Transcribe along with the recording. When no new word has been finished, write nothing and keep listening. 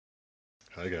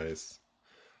Hi guys,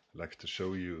 I'd like to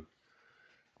show you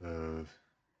a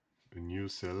new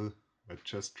cell. I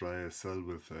just try a cell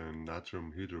with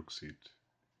natrium hydroxide.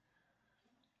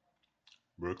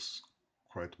 Works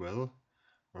quite well.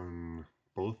 On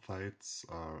both sides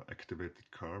are activated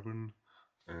carbon,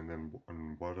 and then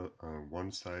on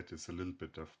one side is a little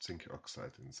bit of zinc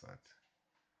oxide inside.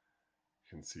 You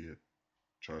can see it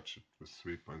charged it with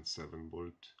 3.7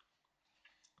 volt.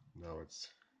 Now it's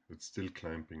still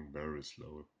climbing very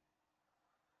slow.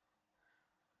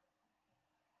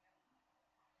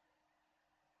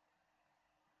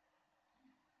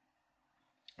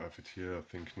 I have it here, I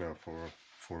think now for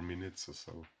 4 minutes or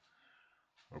so.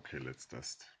 Okay, let's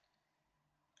test.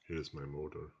 Here's my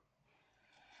motor.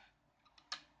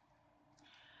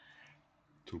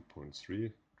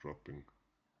 2.3, dropping.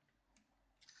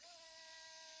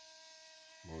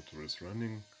 Motor is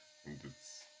running and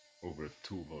it's over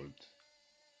 2 volt.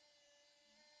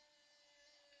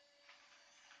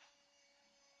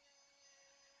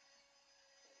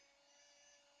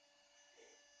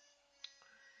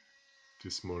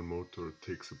 This small motor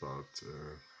takes about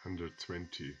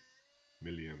 120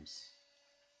 milliamps.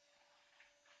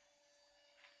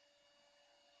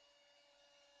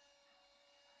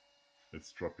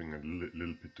 It's dropping a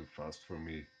little bit too fast for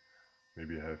me.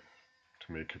 Maybe I have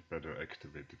to make it better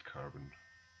activated carbon.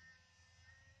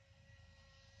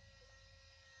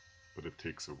 But it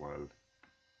takes a while.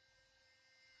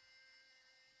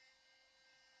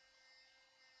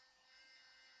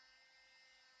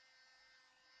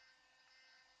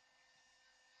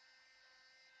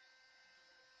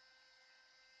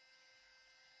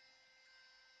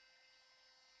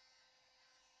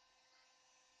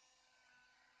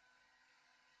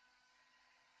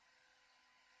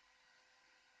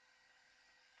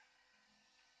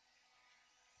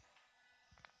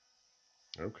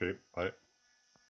 Okay, bye.